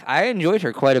 like I enjoyed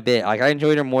her quite a bit. Like I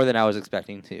enjoyed her more than I was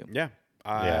expecting to. Yeah.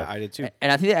 I did too.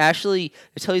 And I think that actually,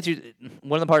 to tell you the truth,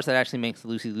 one of the parts that actually makes the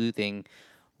Lucy Liu thing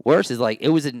worse is like it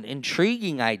was an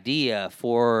intriguing idea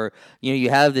for you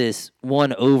have this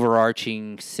one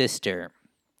overarching sister.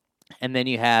 And then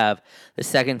you have the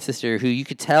second sister who you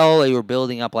could tell they were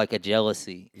building up like a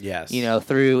jealousy. Yes.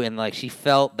 Through, and like she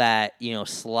felt that,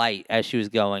 slight as she was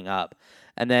going up.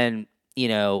 And then,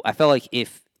 I felt like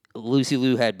if Lucy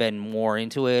Liu had been more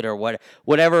into it or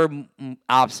whatever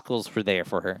obstacles were there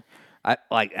for her,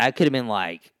 I could have been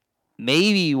like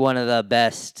maybe one of the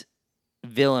best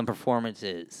villain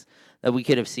performances that we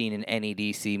could have seen in any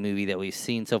DC movie that we've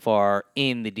seen so far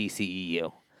in the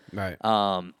DCEU. Right.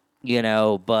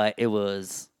 But it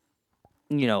was,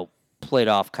 played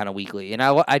off kind of weakly. And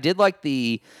I did like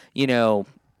the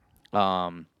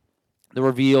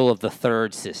reveal of the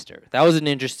third sister. That was an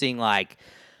interesting,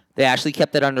 they actually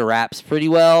kept it under wraps pretty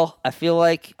well, I feel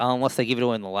like, unless they give it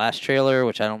away in the last trailer,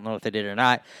 which I don't know if they did or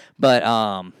not. But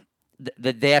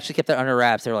they actually kept that under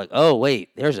wraps. They were like, oh wait,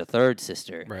 there's a third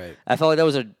sister. Right. I felt like that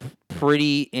was a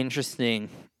pretty interesting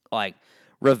like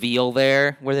reveal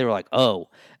there, where they were like, oh,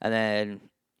 and then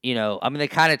I mean, they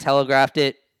kind of telegraphed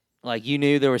it. Like you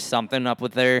knew there was something up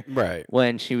with her, Right.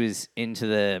 when she was into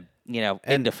the And-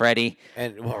 into Freddy.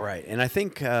 And right, and I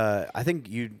think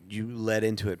you led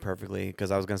into it perfectly,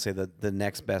 because I was gonna say that the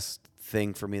next best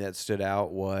thing for me that stood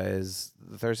out was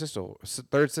the third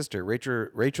sister,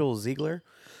 Rachel Ziegler.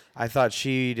 I thought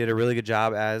she did a really good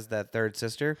job as that third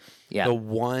sister. Yeah. The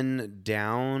one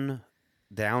down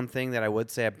thing that I would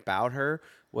say about her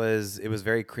was it was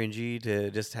very cringy to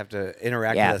just have to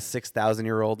interact Yeah. with a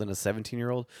 6,000-year-old and a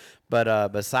 17-year-old.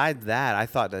 But besides that, I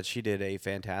thought that she did a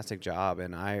fantastic job,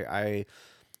 and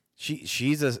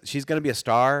she's going to be a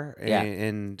star. Yeah.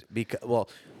 And because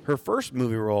her first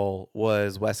movie role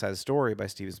was West Side Story by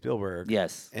Steven Spielberg.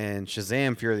 Yes. And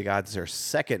Shazam: Fear of the Gods is her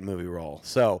second movie role.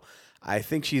 So I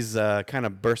think she's kind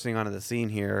of bursting onto the scene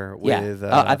here with.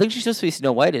 I think she's supposed to be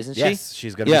Snow White, isn't she? Yes,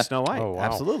 she's going to Yeah. be Snow White. Oh, wow.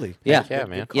 Absolutely. Yeah. Yeah, Good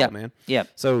man. call, man. Yeah.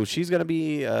 So she's going to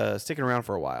be sticking around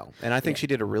for a while, and I think she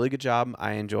did a really good job.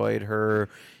 I enjoyed her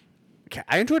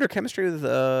chemistry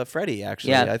with Freddie.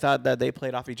 Actually, Yeah. I thought that they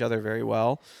played off each other very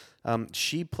well.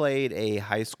 She played a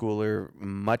high schooler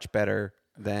much better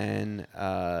than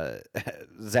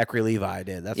Zachary Levi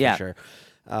did. That's Yeah. for sure.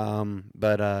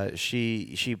 But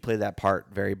she played that part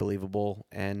very believable,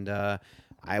 and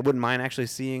I wouldn't mind actually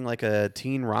seeing like a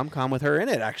teen rom-com with her in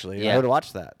it. Actually, Yeah. I would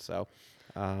watch that. So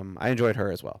I enjoyed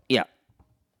her as well. Yeah.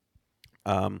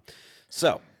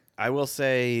 So I will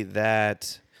say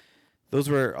that those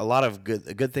were a lot of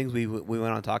good things we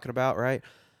went on talking about, right?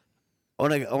 I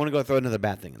want to go throw another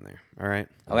bad thing in there. All right.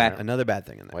 Okay. Another bad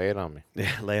thing in there. Lay it on me.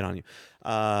 Yeah, lay it on you.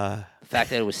 The fact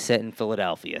that it was set in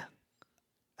Philadelphia.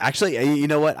 Actually, you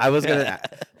know what? I was gonna.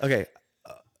 Okay,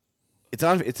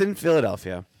 it's in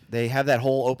Philadelphia. They have that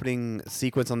whole opening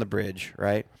sequence on the bridge,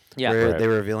 right? Yeah. Where Right. they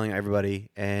were revealing everybody,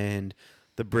 and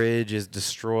the bridge is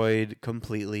destroyed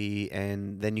completely,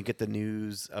 and then you get the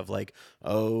news of like,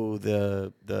 oh,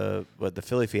 the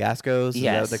Philly fiascos. Is that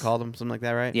Yes. what they called them? Something like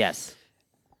that, right? Yes.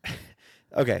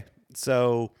 Okay,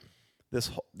 so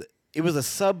it was a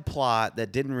subplot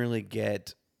that didn't really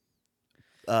get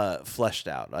fleshed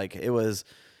out. Like it was,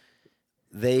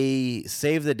 they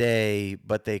save the day,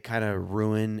 but they kind of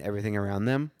ruin everything around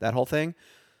them. That whole thing,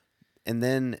 and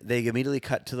then they immediately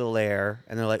cut to the lair,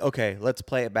 and they're like, "Okay, let's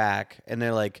play it back." And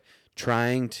they're like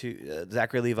trying to.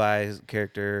 Zachary Levi's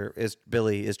character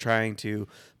Billy is trying to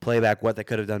play back what they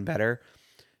could have done better.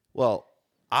 Well,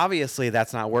 obviously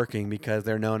that's not working because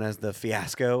they're known as the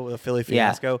fiasco, the Philly Yeah.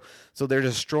 fiasco. So they're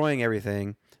destroying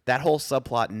everything. That whole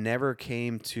subplot never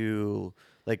came to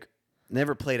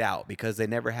never played out because they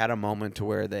never had a moment to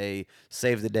where they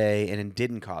saved the day and it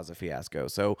didn't cause a fiasco.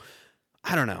 So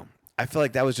I don't know. I feel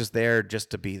like that was just there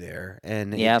just to be there,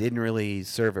 and Yep. it didn't really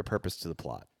serve a purpose to the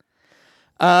plot.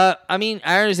 I mean,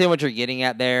 I understand what you're getting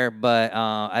at there, but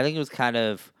I think it was kind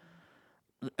of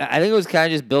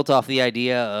just built off the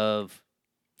idea of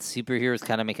superheroes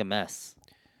kind of make a mess.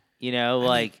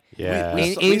 Like Yeah.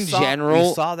 in general-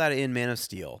 we saw that in Man of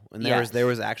Steel, and there Yes.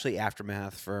 was actually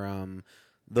aftermath for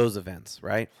those events,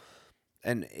 right?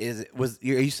 And are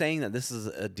you saying that this is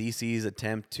a DC's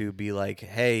attempt to be like,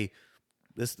 hey,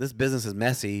 this business is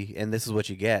messy, and this is what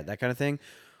you get, that kind of thing?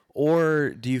 Or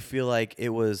do you feel like it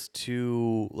was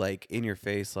too like in your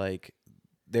face, like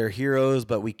they're heroes,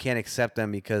 but we can't accept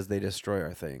them because they destroy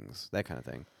our things, that kind of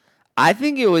thing? I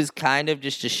think it was kind of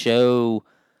just to show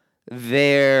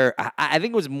I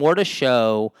think it was more to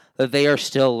show that they are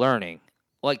still learning.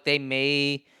 Like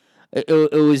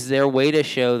it was their way to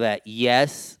show that,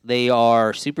 yes, they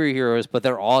are superheroes, but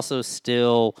they're also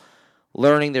still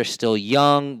learning. They're still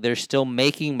young. They're still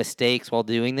making mistakes while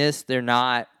doing this. They're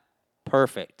not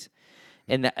perfect.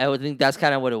 And I think that's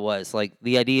kind of what it was. Like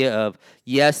the idea of,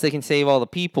 yes, they can save all the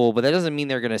people, but that doesn't mean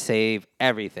they're going to save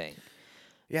everything.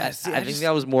 Yeah, I think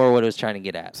that was more what it was trying to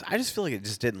get at. I just feel like it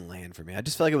just didn't land for me. I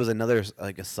just feel like it was another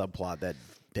like a subplot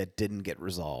that didn't get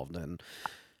resolved, and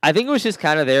I think it was just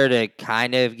kind of there to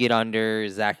kind of get under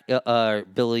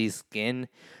Billy's skin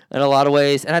in a lot of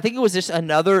ways, and I think it was just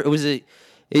another.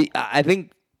 I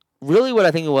think really what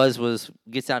I think it was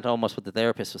gets down to almost what the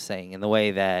therapist was saying, in the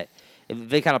way that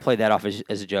they kind of played that off as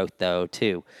a joke though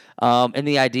too, and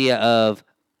the idea of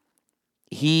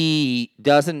he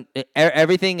doesn't.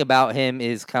 Everything about him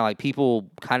is kind of like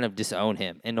people kind of disown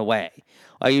him in a way.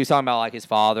 Like he was talking about like his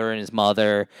father and his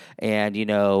mother, and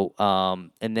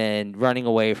and then running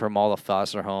away from all the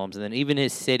foster homes, and then even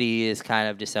his city is kind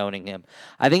of disowning him.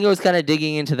 I think it was kind of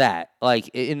digging into that, like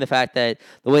in the fact that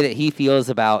the way that he feels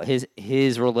about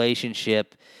his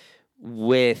relationship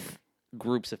with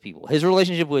groups of people. His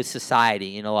relationship with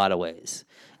society, in a lot of ways,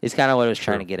 is kind of what I was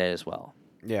trying to get at as well.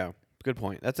 Yeah, good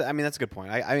point. That's a good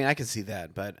point. I mean, I can see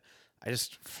that, but I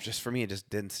just for me, it just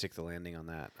didn't stick the landing on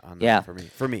that. Yeah.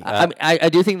 For me. I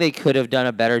do think they could have done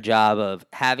a better job of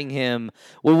having him.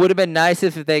 What would have been nice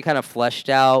if they kind of fleshed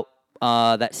out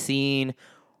that scene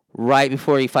right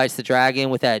before he fights the dragon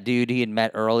with that dude he had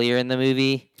met earlier in the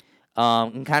movie,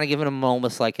 and kind of giving him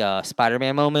almost like a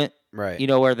Spider-Man moment. Right. You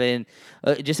know, where then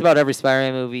just about every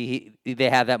Spider-Man movie, they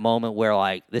have that moment where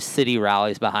like the city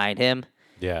rallies behind him.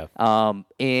 Yeah.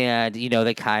 And you know,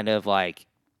 they kind of like,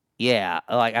 yeah,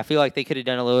 like I feel like they could have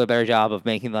done a little bit better job of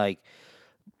making like,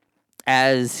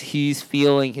 as he's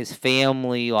feeling his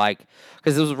family, like,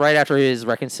 because it was right after his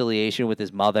reconciliation with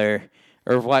his mother,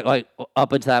 or like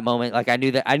up until that moment, like I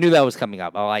knew that was coming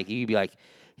up. Like you'd be like,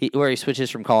 where he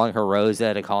switches from calling her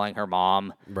Rosa to calling her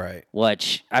mom, Right.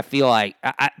 which I feel like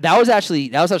that was actually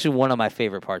one of my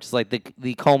favorite parts. It's like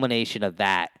the culmination of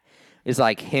that is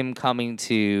like him coming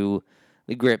to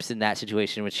the grips in that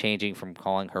situation with changing from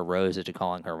calling her Rosa to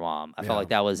calling her mom. I felt like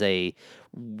that was a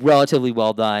relatively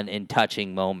well done and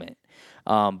touching moment.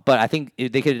 But I think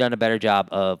they could have done a better job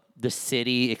of the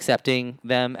city accepting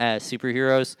them as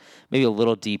superheroes. Maybe a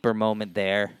little deeper moment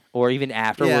there, or even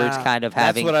afterwards, kind of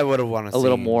having that's what I would have wanted a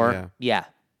little more. Yeah.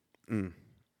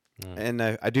 And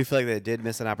I do feel like they did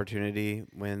miss an opportunity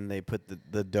when they put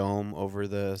the dome over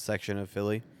the section of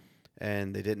Philly,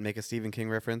 and they didn't make a Stephen King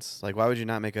reference. Like, why would you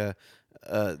not make a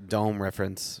dome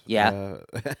reference? Yeah.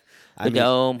 The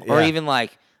dome, or even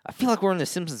like, I feel like we're in the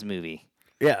Simpsons movie.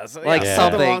 Yeah, like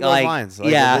something along those like lines.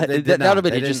 yeah, they that would have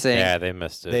been They interesting. Yeah, they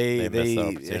missed it. They missed the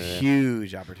opportunity. A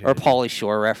huge opportunity. Or Pauly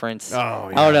Shore reference. Oh,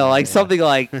 yeah, I don't know, like something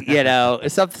like, you know,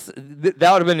 something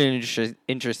that would have been an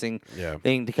interesting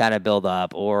thing to kind of build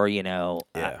up, or you know,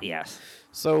 yes.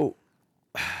 So,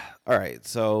 all right,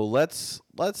 so let's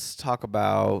talk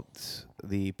about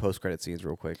the post-credit scenes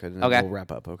real quick, and then we'll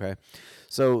wrap up. Okay.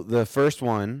 So the first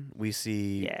one we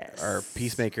see our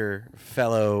Peacemaker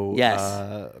fellow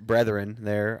brethren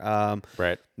there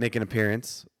make an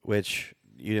appearance, which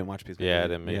you didn't watch Peacemaker. Yeah, I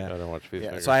didn't watch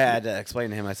Peacemaker. Yeah, so I had to explain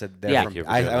to him. I said,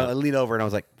 I leaned over and I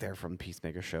was like, they're from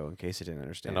Peacemaker show, in case you didn't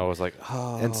understand. And I was like,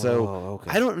 oh. And so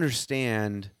I don't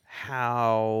understand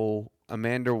how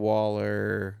Amanda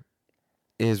Waller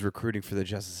is recruiting for the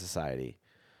Justice Society.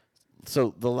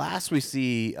 So the last we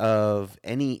see of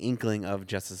any inkling of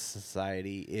Justice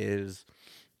Society is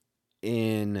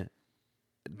in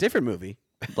a different movie,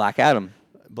 Black Adam.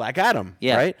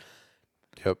 Yeah. Right?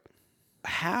 Yep.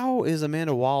 How is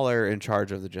Amanda Waller in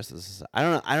charge of the Justice Society?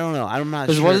 I don't know. I'm not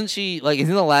sure. Because wasn't she like?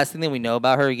 Isn't the last thing that we know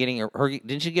about her getting her?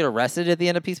 Didn't she get arrested at the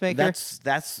end of Peacemaker?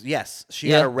 That's yes. She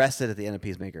got arrested at the end of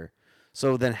Peacemaker.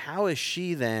 So then, how is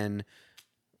she then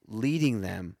leading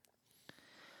them?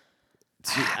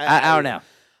 I don't know.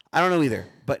 I don't know either.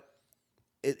 But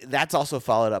that's also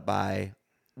followed up by,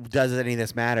 does any of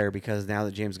this matter because now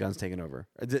that James Gunn's taken over?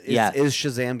 Is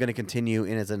Shazam going to continue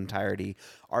in its entirety?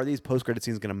 Are these post-credit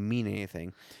scenes going to mean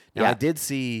anything? Now, I did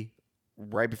see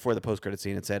right before the post-credit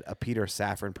scene, it said a Peter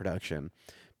Safran production.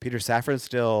 Peter Safran's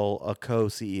still a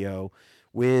co-CEO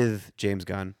with James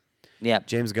Gunn. Yeah.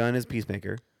 James Gunn is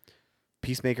Peacemaker.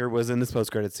 Peacemaker was in this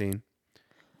post-credit scene.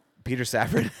 Peter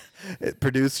Safran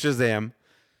produced Shazam.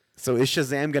 So is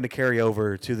Shazam going to carry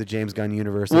over to the James Gunn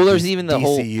universe? Well, there's even the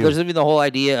whole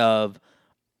idea of,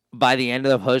 by the end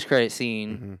of the post-credit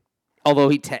scene, although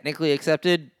he technically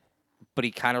accepted, but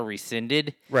he kind of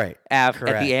rescinded at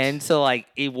the end. So like,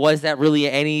 was that really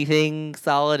anything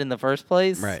solid in the first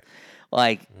place? Right.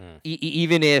 Like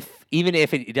even if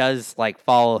it does like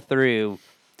follow through,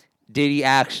 did he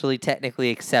actually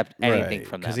technically accept anything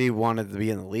from them? Because he wanted to be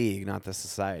in the league, not the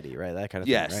society, right? That kind of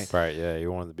thing, right? Right, yeah. He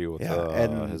wanted to be with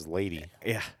his lady.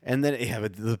 Yeah, and then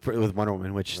with Wonder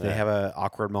Woman, which they have an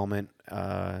awkward moment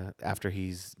after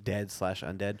he's dead /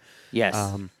 undead. Yes.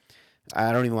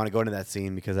 I don't even want to go into that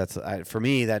scene because that's for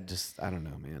me. That just I don't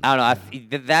know, man. I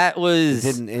don't know. That was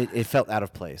it felt out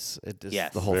of place. It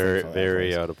just the whole thing felt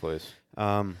very out of place.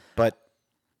 But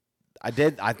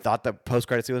I thought the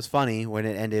post-credit scene was funny when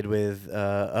it ended with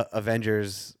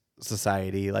Avengers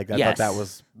Society. Like I thought that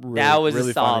was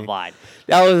really a solid funny. line.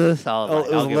 That was a solid line.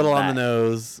 It was a little on the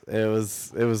nose. It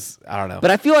was I don't know.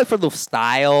 But I feel like for the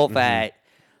style that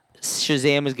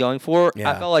Shazam is going for,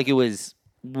 I felt like it was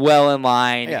well in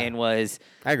line and was,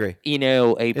 I agree. You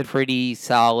know, pretty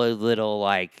solid little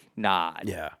like nod.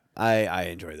 Yeah, I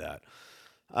enjoyed that.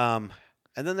 And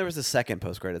then there was a second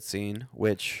post-credit scene,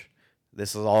 which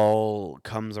this is all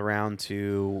comes around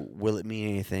to, will it mean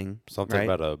anything? Something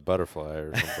about a butterfly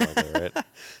or something like that, right?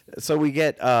 So we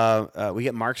get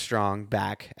Mark Strong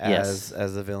back as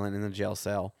the villain in the jail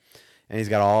cell, and he's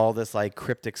got all this like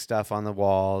cryptic stuff on the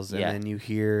walls, and Yeah. then you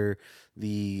hear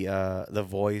the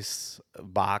voice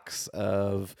box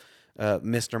of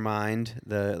Mr. Mind,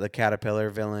 the caterpillar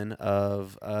villain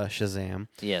of Shazam,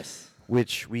 Yes.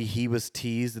 which he was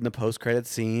teased in the post-credit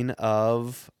scene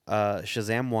of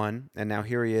Shazam 1, and now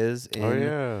here he is in...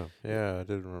 Oh, yeah, I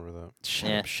did remember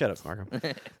that. Shut up, Marco.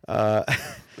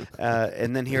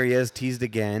 And then here he is teased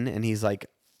again, and he's like,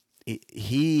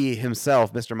 he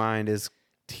himself, Mr. Mind, is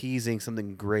teasing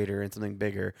something greater and something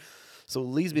bigger. So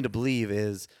what leads me to believe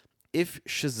is if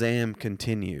Shazam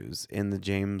continues in the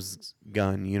James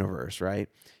Gunn universe, right,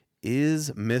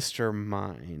 is Mr.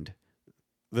 Mind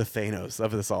the Thanos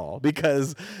of this all?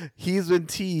 Because he's been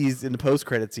teased in the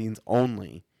post-credit scenes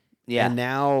only. Yeah. And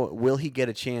now, will he get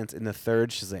a chance in the third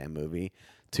Shazam movie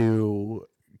to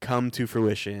come to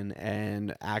fruition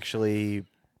and actually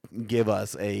give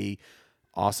us a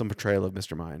awesome portrayal of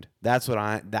Mr. Mind? That's what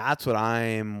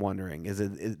I'm wondering.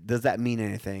 Does that mean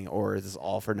anything, or is this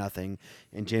all for nothing?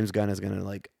 And James Gunn is going to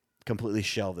like completely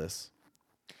shelve this.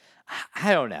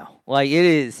 I don't know. Like, it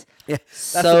is. Yeah,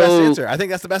 that's the best answer. I think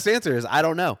that's the best answer. Is I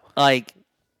don't know. Like,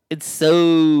 it's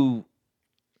so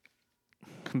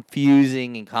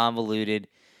confusing and convoluted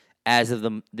as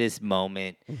of this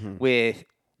moment with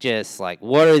just like,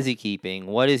 what is he keeping?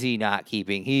 What is he not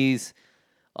keeping? He's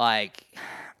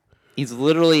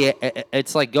literally,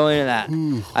 it's like going to that.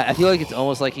 I feel like it's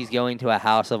almost like he's going to a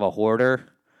house of a hoarder.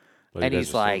 Like, And you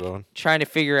he's guys are still like going? trying to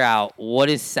figure out what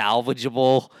is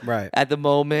salvageable Right. at the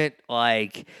moment.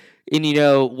 Like, and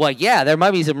yeah, there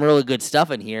might be some really good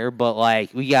stuff in here, but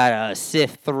like we gotta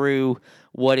sift through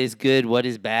what is good, what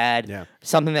is bad. Yeah.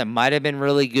 Something that might have been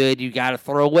really good, you gotta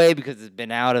throw away because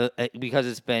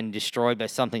it's been destroyed by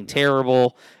something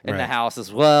terrible in the Right. house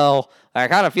as well. I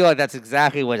kind of feel like that's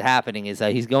exactly what's happening. Is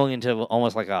that he's going into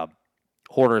almost like a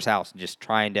hoarder's house and just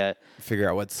trying to Figure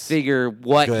out what's figure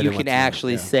what good you and can what's not,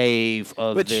 actually yeah. save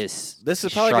of Which, this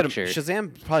is probably gonna, structure.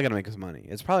 Shazam's probably gonna make us money.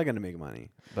 It's probably gonna make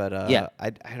money, but Yeah. I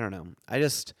don't know.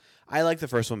 I like the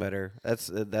first one better.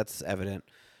 That's evident.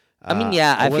 I mean,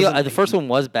 yeah, I feel wasn't the first one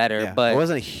was better, yeah, I but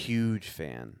wasn't a huge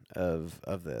fan of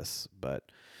this, but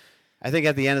I think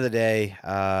at the end of the day,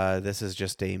 this is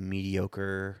just a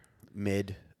mediocre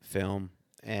mid film,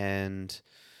 and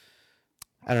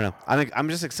I don't know. I'm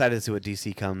just excited to see what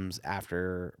DC comes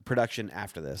after production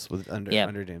after this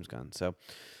under James Gunn. So,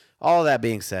 all that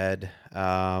being said,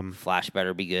 Flash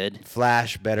better be good.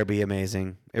 Flash better be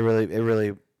amazing. It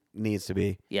really needs to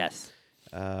be. Yes.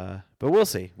 But we'll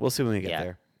see. We'll see when we get Yeah.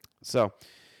 there. So,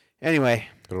 anyway,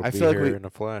 It'll I be feel like here in a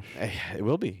flash. it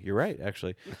will be. You're right,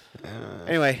 actually.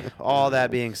 Anyway, all that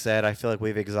being said, I feel like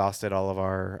we've exhausted all of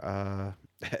our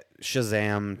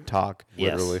Shazam talk.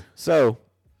 Yes. Literally. So,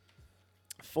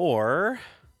 for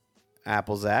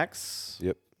Applezax,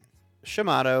 Yep.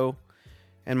 Shamato,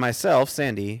 and myself,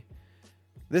 Sandy,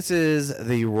 this is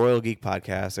the Royal Geek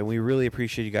Podcast, and we really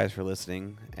appreciate you guys for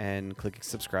listening and clicking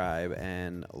subscribe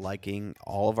and liking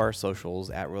all of our socials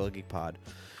at Royal Geek Pod.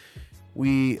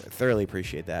 We thoroughly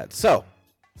appreciate that. So,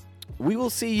 we will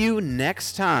see you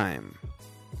next time,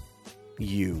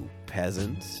 you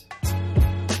peasants.